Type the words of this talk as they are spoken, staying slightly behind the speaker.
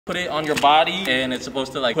Put it on your body, and it's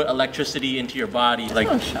supposed to like put electricity into your body. Like,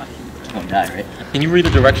 oh, shocking. You won't die, right? Can you read the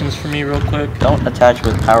directions for me real quick? Don't attach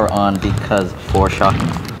with power on because for shocking.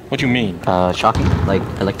 What do you mean? Shocking, like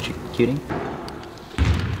electrocuting.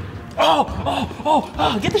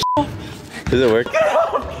 Oh, get the shit off. Does it work? Get it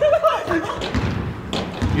off, get it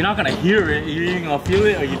off. You're not gonna hear it, you're either gonna feel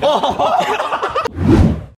it or you don't.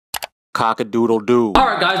 Cock-a-doodle-doo.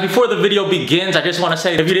 Alright guys, before the video begins, I just want to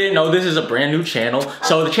say, if you didn't know, this is a brand new channel,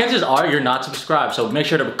 so the chances are you're not subscribed, so make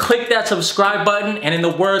sure to click that subscribe button, and in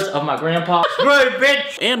the words of my grandpa, subscribe,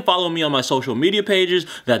 bitch! And follow me on my social media pages,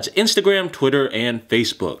 that's Instagram, Twitter, and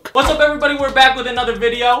Facebook. What's up everybody, we're back with another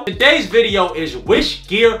video. Today's video is Wish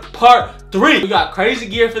Gear Part 3. We got crazy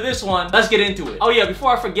gear for this one. Let's get into it. Oh yeah,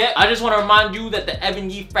 before I forget, I just want to remind you that the Evan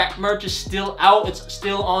Yee Frat merch is still out. It's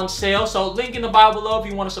still on sale. So link in the bio below if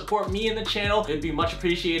you want to support me and the channel. It'd be much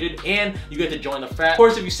appreciated. And you get to join the frat. Of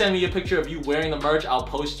course, if you send me a picture of you wearing the merch, I'll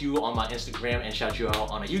post you on my Instagram and shout you out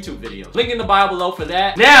on a YouTube video. Link in the bio below for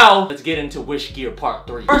that. Now, let's get into Wish Gear Part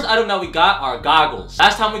 3. First item that we got are goggles.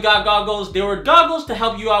 Last time we got goggles, they were goggles to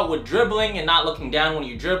help you out with dribbling and not looking down when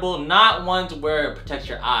you dribble, not ones where it protects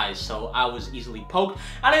your eyes. So I was easily poked.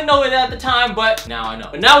 I didn't know it at the time, but now I know.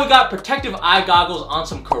 But now we got protective eye goggles on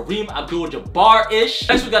some Kareem Abdul-Jabbar-ish.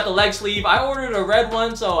 Next we got the leg sleeve. I ordered a red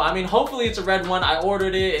one, so I mean hopefully it's a red one. I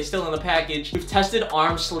ordered it, it's still in the package. We've tested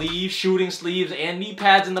arm sleeves, shooting sleeves, and knee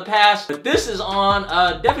pads in the past, but this is on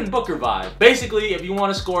a Devin Booker vibe. Basically, if you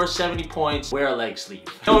want to score 70 points, wear a leg sleeve.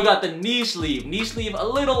 Then we got the knee sleeve. Knee sleeve a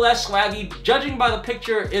little less swaggy. Judging by the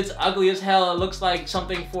picture, it's ugly as hell. It looks like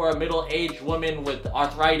something for a middle-aged woman with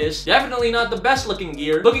arthritis. Definitely not the best looking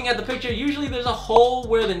gear. Looking at the picture, usually there's a hole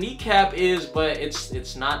where the kneecap is, but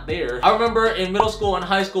it's not there. I remember in middle school and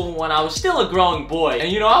high school when I was still a growing boy,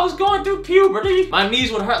 and you know, I was going through puberty. My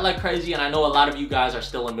knees would hurt like crazy, and I know a lot of you guys are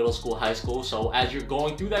still in middle school, high school, so as you're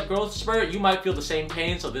going through that growth spurt, you might feel the same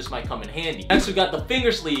pain, so this might come in handy. Next, we got the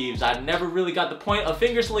finger sleeves. I never really got the point of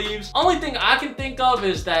finger sleeves. Only thing I can think of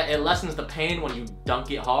is that it lessens the pain when you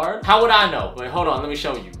dunk it hard. How would I know? Wait, hold on, let me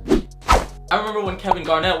show you. I remember when Kevin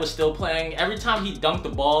Garnett was still playing, every time he dunked the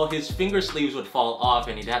ball, his finger sleeves would fall off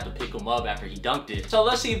and he'd have to pick them up after he dunked it. So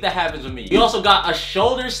let's see if that happens with me. We also got a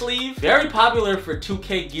shoulder sleeve. Very popular for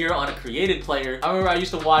 2K gear on a created player. I remember I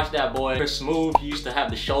used to watch that boy, Chris Smooth. He used to have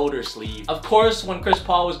the shoulder sleeve. Of course, when Chris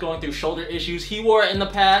Paul was going through shoulder issues, he wore it in the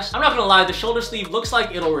past. I'm not gonna lie, the shoulder sleeve looks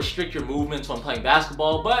like it'll restrict your movements when playing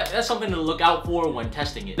basketball, but that's something to look out for when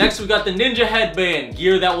testing it. Next, we got the Ninja Headband,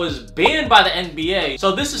 gear that was banned by the NBA.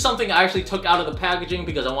 So this is something I actually took out of the packaging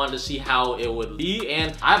because I wanted to see how it would be,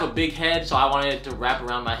 and I have a big head, so I wanted it to wrap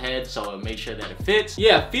around my head so it made sure that it fits.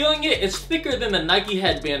 Yeah, feeling it, it's thicker than the Nike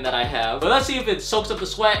headband that I have, but let's see if it soaks up the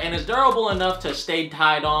sweat and is durable enough to stay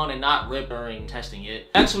tied on and not rip during testing it.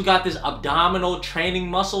 Next, we got this abdominal training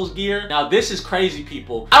muscles gear. Now this is crazy,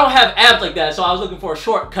 people. I don't have abs like that, so I was looking for a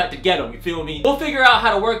shortcut to get them, you feel me? We'll figure out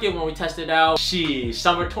how to work it when we test it out. Sheesh,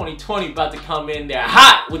 summer 2020 about to come in there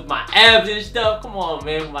hot with my abs and stuff. Come on,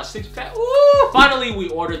 man, with my six-pack. Woo! Finally, we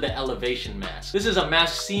ordered the elevation mask. This is a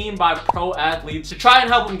mask seen by pro athletes to try and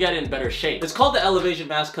help them get in better shape. It's called the elevation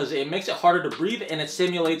mask because it makes it harder to breathe and it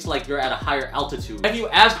simulates like you're at a higher altitude. If you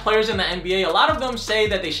ask players in the NBA, a lot of them say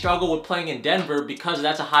that they struggle with playing in Denver because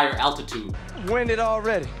that's a higher altitude. Winded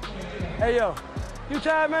already. Hey yo, you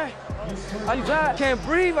tired, man? Are you tired? Can't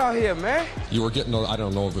breathe out here, man. You were getting, I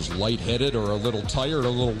don't know if it was lightheaded or a little tired, a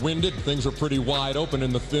little winded. Things are pretty wide open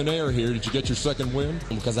in the thin air here. Did you get your second wind?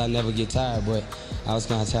 Because I never get tired, but I was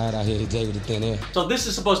kind of tired out here today with the thin air. So this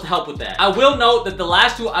is supposed to help with that. I will note that the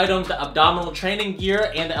last two items, the abdominal training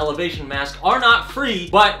gear and the elevation mask, are not free,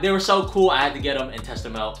 but they were so cool I had to get them and test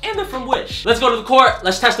them out. And they're from Wish. Let's go to the court.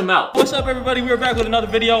 Let's test them out. What's up, everybody? We are back with another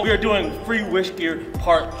video. We are doing free Wish Gear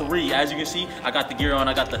Part 3. As you can see, I got the gear on.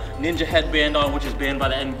 I got the Ninja Headband on, which is banned by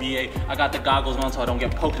the NBA. I got the goggles on so I don't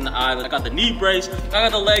get poked in the eye. I got the knee brace. I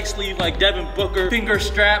got the leg sleeve like Devin Booker. Finger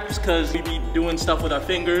straps, because we be doing stuff with our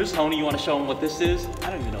fingers. Tony, you want to show them what this is? I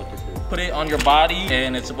don't even know what this is. Put it on your body,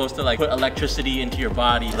 and it's supposed to like put electricity into your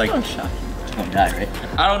body. Like, oh, shocking. You won't die,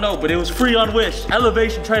 right? I don't know, but it was free on Wish.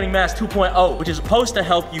 Elevation Training Mask 2.0, which is supposed to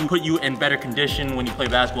help you, put you in better condition when you play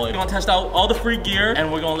basketball. We're gonna test out all the free gear,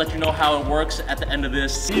 and we're gonna let you know how it works at the end of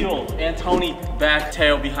this. Seal and Tony back,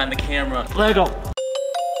 Matteo behind the camera. Let's go.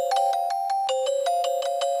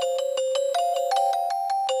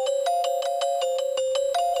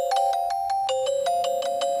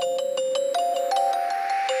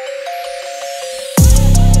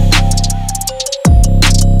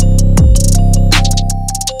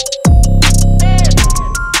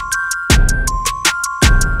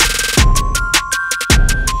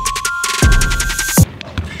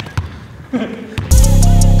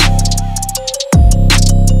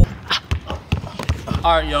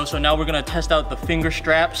 All right, yo, so now we're gonna test out the finger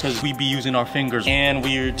straps because we be using our fingers, and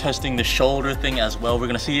we're testing the shoulder thing as well. We're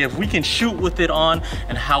gonna see if we can shoot with it on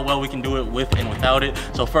and how well we can do it with and without it.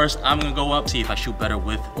 So first, I'm gonna go up, see if I shoot better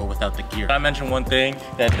with or without the gear. I mentioned one thing,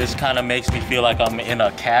 that this kind of makes me feel like I'm in a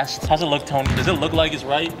cast. How's it look, Tony? Does it look like it's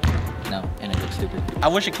right? No, and it looks stupid. I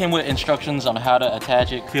wish it came with instructions on how to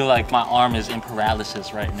attach it. I feel like my arm is in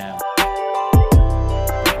paralysis right now.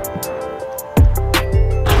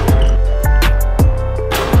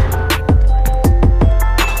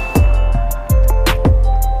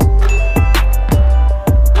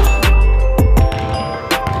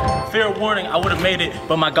 Warning, I would have made it,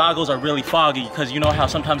 but my goggles are really foggy because you know how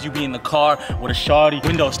sometimes you be in the car with a shawty,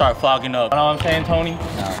 windows start fogging up. You know what I'm saying, Tony?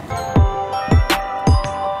 No.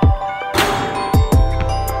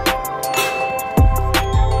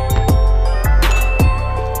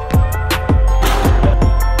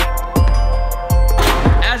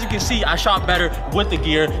 See, I shot better with the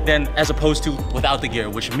gear than as opposed to without the gear,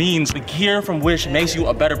 which means the gear from Wish makes you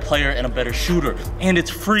a better player and a better shooter, and it's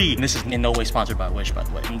free. And this is in no way sponsored by Wish, by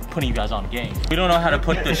the way. I'm putting you guys on the game. We don't know how to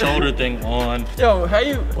put the shoulder thing on. Yo, how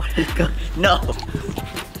you? No.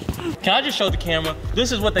 Can I just show the camera?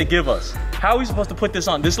 This is what they give us. How are we supposed to put this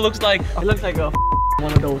on? This looks like It looks like a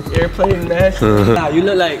one of those airplane masks. Nah, you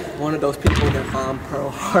look like one of those people that bombed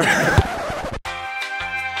Pearl Harbor.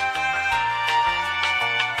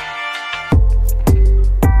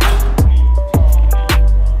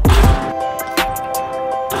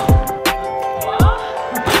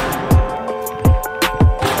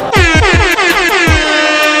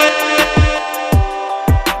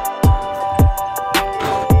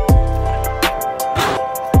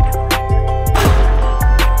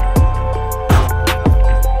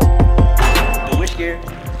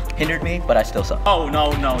 Hindered me, but I still suck. Oh,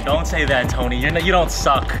 no, don't say that, Tony. You don't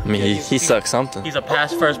suck. I mean, he sucks something. He's a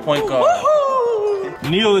pass first point guard.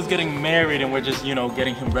 Neil is getting married and we're just, you know,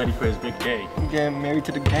 getting him ready for his big day. I'm getting married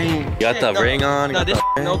to the game. You got that ring on? No, this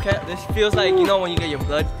feels like, you know, when you get your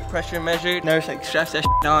blood pressure measured, nurse like straps that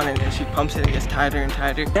on and then she pumps it and gets tighter and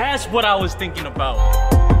tighter. That's what I was thinking about.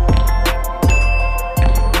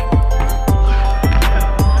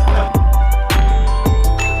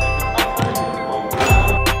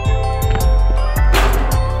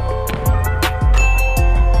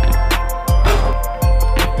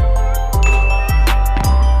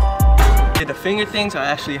 The finger things are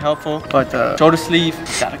actually helpful, but the shoulder sleeve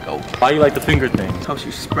gotta go. Why do you like the finger thing? It helps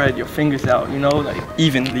you spread your fingers out, you know, like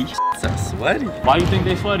evenly. So sweaty. Why do you think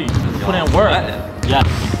they sweaty? Put in work. Yeah,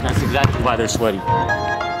 that's exactly why they're sweaty.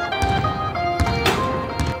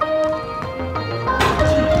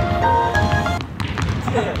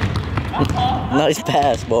 Nice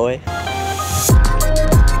pass, boy.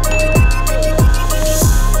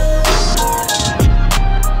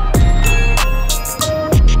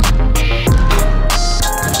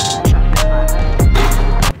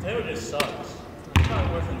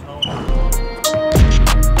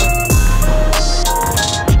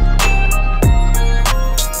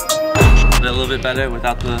 A little bit better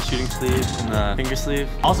without the shooting sleeve and the finger sleeve.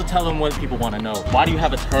 Also tell them what people want to know. Why do you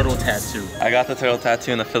have a turtle tattoo? I got the turtle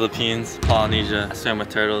tattoo in the Philippines, Polynesia. I swam with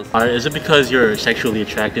turtles. Alright, is it because you're sexually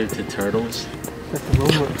attracted to turtles? That's the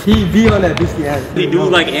rumor. He be on that bitch ass. They do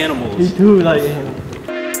like animals. He do like animals.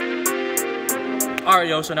 Alright,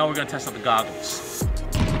 yo, so now we're gonna test out the goggles.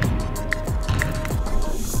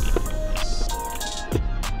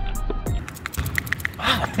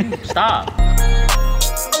 Stop.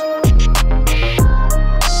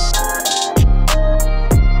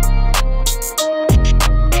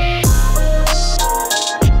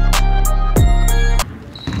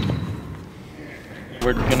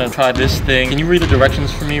 We're gonna try this thing. Can you read the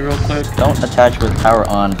directions for me real quick? Don't attach with power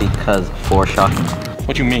on because for shocking.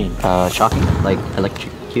 What you mean? Shocking? Like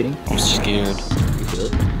electrocuting? I'm scared. You feel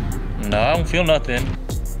it? No, I don't feel nothing.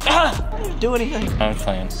 Ah! Do anything. I'm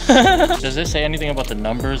playing. Does this say anything about the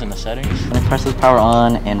numbers and the settings? When it presses power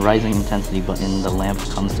on and rising intensity button, the lamp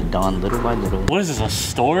comes to dawn little by little. What is this, a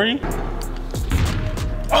story?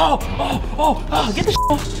 Oh, get this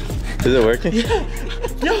off. Is it working? Yeah.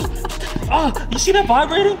 Yo, you see that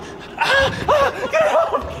vibrating? Get it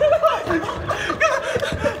off!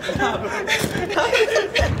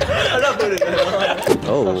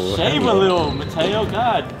 Oh. Shave a little, Matteo.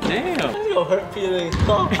 God damn. Yo, hurt feelings.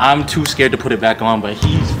 I'm too scared to put it back on, but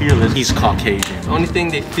he's fearless. He's Caucasian. The only thing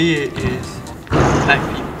they fear is black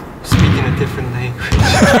people speaking a different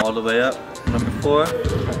language. All the way up. Number 4.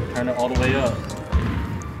 Turn it all the way up.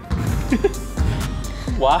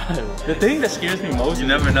 Why? The thing that scares me most You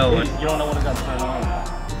never know when. you don't know when it's gonna turn on.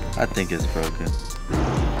 I think it's broken.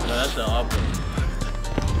 No, that's the opposite.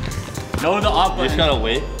 Know the off button. You just gotta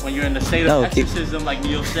wait. When you're in the state of exorcism, like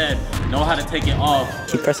Neil said, know how to take it off.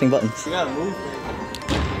 Keep pressing buttons. You gotta move.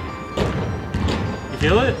 You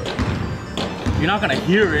feel it? You're not gonna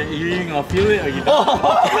hear it. You're either gonna feel it or you don't.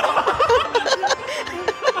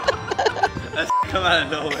 That's come out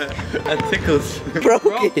of nowhere. That tickles.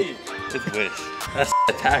 Broke it. Just wish. That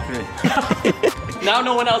attacked me. Now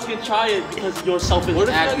no one else can try it because yourself is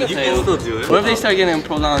active. You can still do it. What if they start getting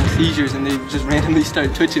prolonged seizures and they just randomly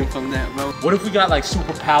start twitching from that, bro? What if we got like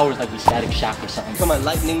superpowers, like we Static Shock or something? Come on,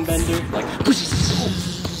 lightning bender. Like,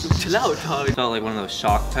 Chill out, dog. It felt like one of those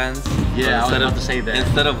shock pens. yeah, I was about to say that.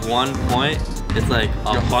 Instead of one point, it's like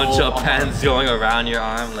a bunch of pens going around your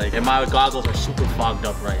arm. Like, And my goggles are super fogged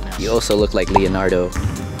up right now. You also look like Leonardo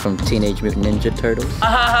from Teenage Mutant Ninja Turtles. Ha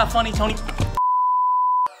ha ha, funny Tony.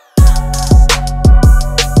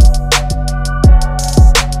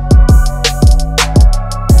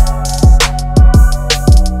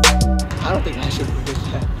 I don't think I should have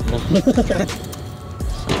that.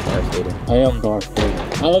 Darth Vader. I am Darth Vader.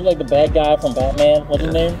 I look like the bad guy from Batman. What's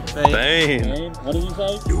his name? Bane. What did he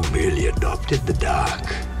say? You merely adopted the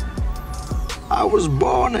dark. I was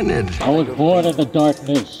born in it. I was born in the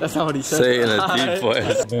darkness. That's not what he said. Say it in a deep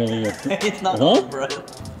voice. It's not bro.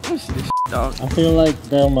 Dog. I feel like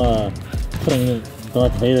them putting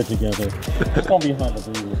Darth Vader together. It's gonna be hard to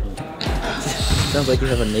believe with it. Sounds like you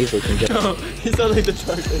have a nasal congestion. No, he sounds like the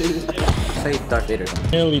Darth Vader. Say Darth Vader.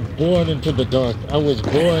 Merely born into the dark. I was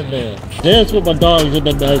born there. Dance with my dogs in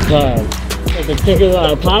the night time. Like the chicken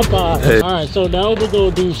Popeye. Hey. Alright, so now we're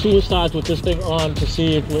gonna do suicides with this thing on to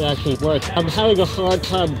see if it actually works. I'm having a hard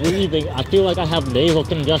time breathing. I feel like I have nasal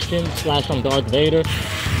congestion / I'm Darth Vader.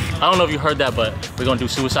 I don't know if you heard that, but we're gonna do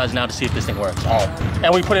suicides now to see if this thing works. Alright.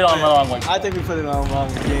 And we put it on the wrong way. I think we put it on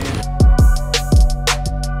wrong again.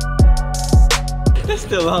 It's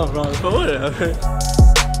still on wrong, but whatever.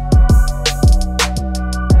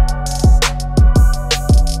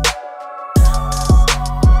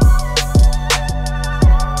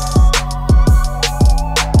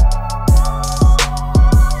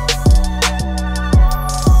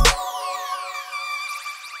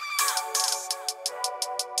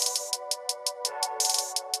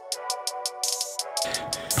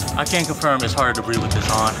 I can't confirm it's harder to breathe with this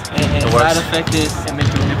on. And It side works. effect is it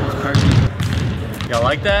makes your nipples perky. Y'all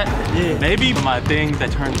like that? Yeah. Maybe my thing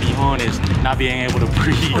that turns me on is not being able to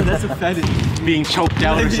breathe. Oh, that's a fetish. Being choked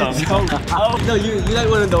out or something. Oh, no, you like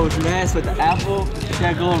one of those masks with the apple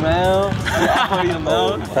that go around in your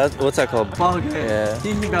mouth. What's that called? Ball game. Yeah.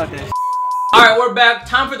 Teach me about that. Alright, we're back.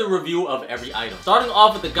 Time for the review of every item. Starting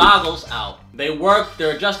off with the goggles out. They work,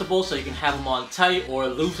 they're adjustable so you can have them on tight or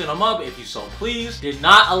loosen them up if you so please. Did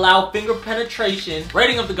not allow finger penetration.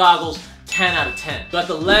 Rating of the goggles, 10 out of 10. Got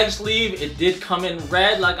the leg sleeve, it did come in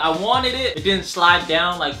red like I wanted it. It didn't slide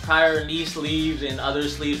down like prior knee sleeves and other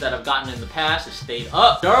sleeves that I've gotten in the past. It stayed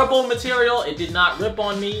up. Durable material, it did not rip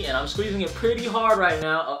on me and I'm squeezing it pretty hard right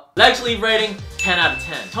now. Leg sleeve rating, 10 out of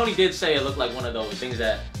 10. Tony did say it looked like one of those things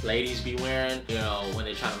that ladies be wearing, you know, when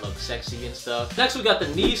they're trying to look sexy and stuff. Next we got the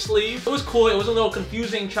knee sleeve. It was cool. It was a little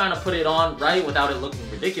confusing trying to put it on right without it looking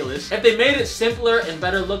ridiculous. If they made it simpler and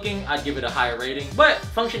better looking, I'd give it a higher rating. But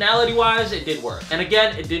functionality wise, it did work. And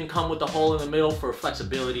again, it didn't come with the hole in the middle for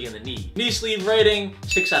flexibility in the knee. Knee sleeve rating,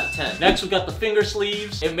 6 out of 10. Next we got the finger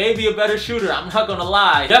sleeves. It may be a better shooter, I'm not gonna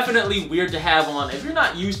lie. Definitely weird to have on if you're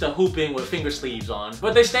not used to hooping with finger sleeves on.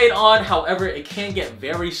 But they stayed on, however, it can get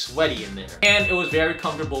very sweaty in there. And it was very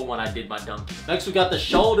comfortable when I did my dunking. Next we got the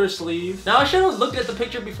shoulder sleeve. Now I should have looked at the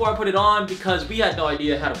picture before I put it on because we had no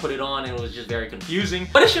idea how to put it on and it was just very confusing.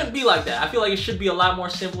 But it shouldn't be like that. I feel like it should be a lot more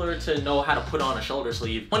simpler to know how to put on a shoulder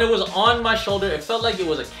sleeve. When it was on my shoulder, it felt like it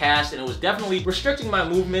was a cast and it was definitely restricting my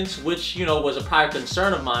movements, which, you know, was a prior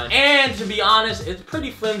concern of mine. And to be honest, it's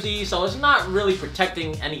pretty flimsy, so it's not really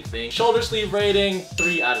protecting anything. Shoulder sleeve rating,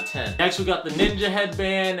 3 out of 10. Next we got the ninja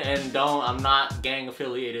headband, and I'm not gang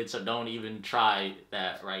affiliated, so don't even try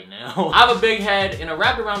that right now. I have a big head and it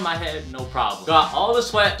wrapped around my head, no problem. Got all the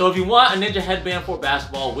sweat, so if you want a ninja headband for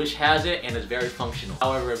basketball, which has it and is very functional.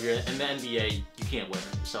 However, if you're in the NBA, you can't wear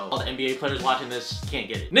it. So all the NBA players watching this can't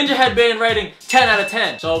get it. Ninja headband rating, 10 out of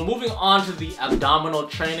 10. So moving on to the abdominal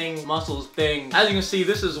training muscles thing. As you can see,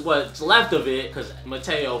 this is what's left of it because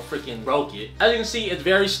Matteo freaking broke it. As you can see, it's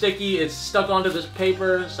very sticky. It's stuck onto this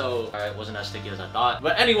paper, so alright, it wasn't as sticky as I thought.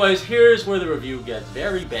 But anyways, here's where the review gets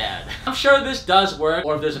very bad. I'm sure this does work,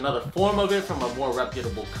 or if there's another form of it from a more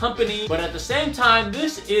reputable company. But at the same time,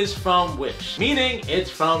 this is from Wish, meaning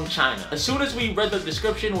it's from China. As soon as we read the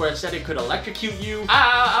description where it said it could electrocute you,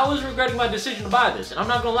 I was regretting my decision to buy this. And I'm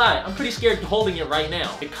not gonna lie, I'm pretty scared holding it right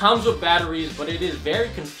now. It comes with batteries, but it is very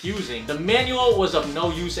confusing. The manual was of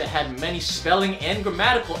no use. It had many spelling and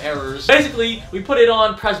grammatical errors. Basically, we put it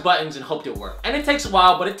on, pressed buttons, and hoped it worked. And it takes a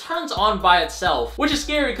while, but it turns on by itself, which is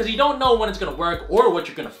scary because you don't know when it's gonna work or what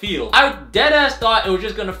you're gonna feel. I deadass thought it was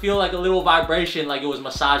just gonna feel like a little vibration, like it was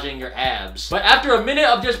massaging your abs. But after a minute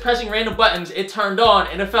of just pressing random buttons, it turned on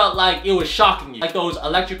and it felt like it was shocking you. Like those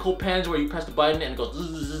electrical pens where you press the button and it goes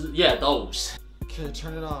zzz, yeah, those. Okay,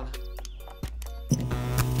 turn it on.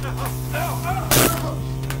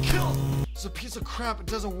 It's a piece of crap, it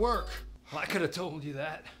doesn't work. I could have told you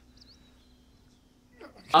that.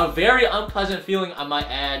 A very unpleasant feeling, I might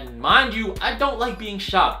add. Mind you, I don't like being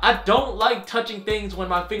shocked. I don't like touching things when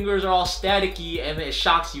my fingers are all staticky and it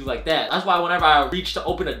shocks you like that. That's why whenever I reach to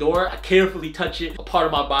open a door, I carefully touch it, a part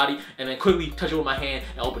of my body, and then quickly touch it with my hand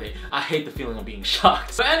and open it. I hate the feeling of being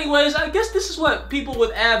shocked. But anyways, I guess this is what people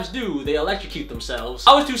with abs do. They electrocute themselves.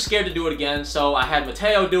 I was too scared to do it again, so I had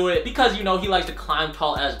Matteo do it because, you know, he likes to climb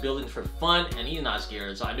tall ass buildings for fun and he's not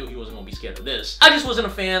scared, so I knew he wasn't gonna be scared of this. I just wasn't a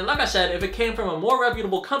fan. Like I said, if it came from a more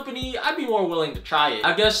reputable company, I'd be more willing to try it.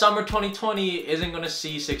 I guess summer 2020 isn't gonna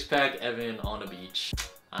see six-pack Evan on the beach.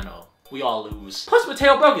 I know. We all lose. Plus,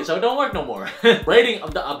 Matteo broke it, so it don't work no more. Rating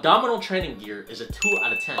of the abdominal training gear is a 2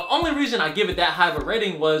 out of 10. The only reason I give it that high of a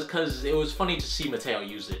rating was because it was funny to see Matteo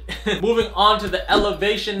use it. Moving on to the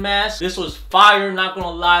elevation mask. This was fire, not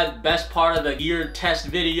gonna lie. Best part of the gear test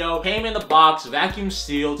video. Came in the box, vacuum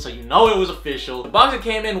sealed, so you know it was official. The box it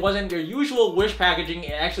came in wasn't your usual Wish packaging.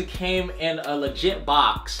 It actually came in a legit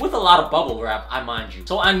box with a lot of bubble wrap, I mind you.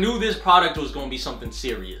 So I knew this product was gonna be something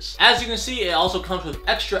serious. As you can see, it also comes with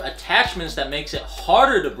extra attachments that makes it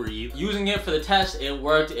harder to breathe. Using it for the test, it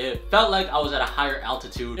worked. It felt like I was at a higher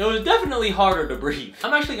altitude. It was definitely harder to breathe.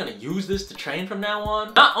 I'm actually gonna use this to train from now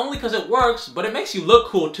on. Not only because it works, but it makes you look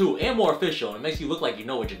cool too, and more official. It makes you look like you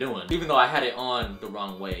know what you're doing. Even though I had it on the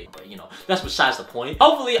wrong way, but you know, that's besides the point.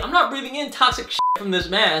 Hopefully, I'm not breathing in toxic shit from this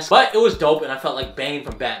mask, but it was dope and I felt like Bane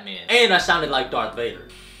from Batman. And I sounded like Darth Vader.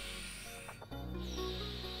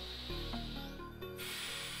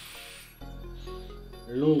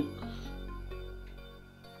 Luke,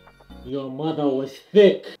 your mother was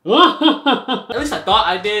thick. At least I thought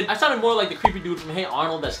I did. I sounded more like the creepy dude from Hey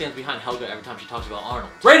Arnold that stands behind Helga every time she talks about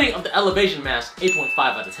Arnold. Rating of the elevation mask, 8.5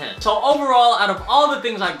 out of 10. So overall, out of all the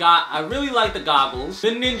things I got, I really like the goggles, the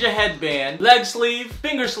ninja headband, leg sleeve,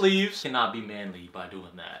 finger sleeves. Cannot be manly by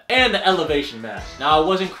doing that. And the elevation mask. Now, I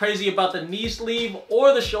wasn't crazy about the knee sleeve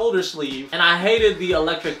or the shoulder sleeve, and I hated the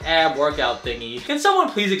electric ab workout thingy. Can someone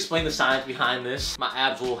please explain the science behind this? My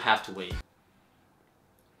abs will have to wait.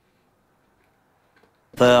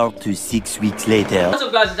 4 to 6 weeks later. What's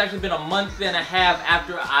up guys, it's actually been a month and a half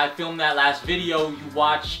after I filmed that last video you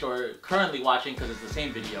watched or currently watching because it's the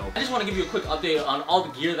same video. I just want to give you a quick update on all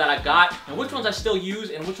the gear that I got and which ones I still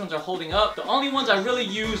use and which ones are holding up. The only ones I really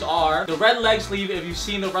use are the red leg sleeve. If you've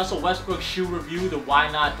seen the Russell Westbrook shoe review, the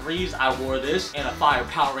Why Not 3s, I wore this, and a fire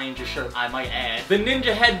Power Ranger shirt I might add. The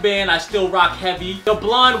ninja headband I still rock heavy. The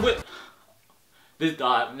blonde whip. This,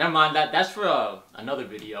 never mind, that's for another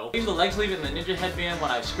video. I use the leg sleeve and the ninja headband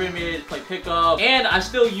when I scrimmage, play pickup, and I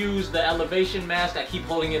still use the elevation mask. I keep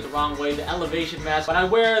holding it the wrong way, the elevation mask, but I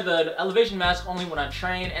wear the elevation mask only when I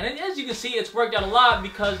train, and as you can see, it's worked out a lot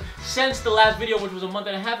because since the last video, which was a month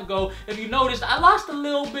and a half ago, if you noticed, I lost a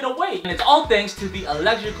little bit of weight, and it's all thanks to the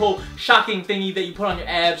electrical shocking thingy that you put on your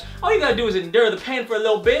abs. All you gotta do is endure the pain for a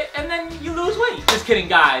little bit, and then you lose weight. Just kidding,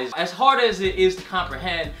 guys. As hard as it is to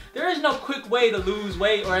comprehend, there is no quick way to lose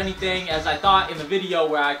weight or anything, as I thought in the video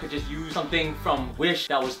where I could just use something from Wish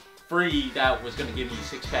that was free that was gonna give me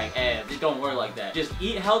six-pack abs. It don't work like that. Just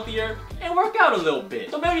eat healthier and work out a little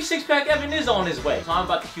bit. So maybe six-pack Evan is on his way. So I'm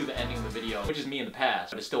about to cue the ending of the video, which is me in the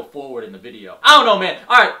past, but it's still forward in the video. I don't know, man.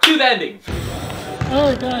 Alright, cue the ending.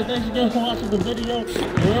 Alright guys, thanks again for watching the video.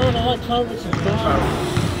 Remember to like, comment, subscribe.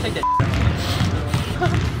 Take that.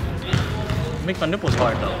 Make my nipples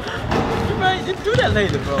hard though. Right, do that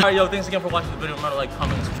later, bro. Alright, yo, thanks again for watching the video. Remember to like,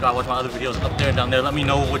 comment, and subscribe. Watch my other videos up there and down there. Let me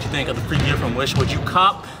know what you think of the free gear from Wish. Would you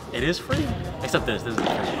cop? It is free. Except this is the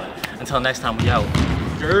free one. Until next time, we out.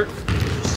 Dirt.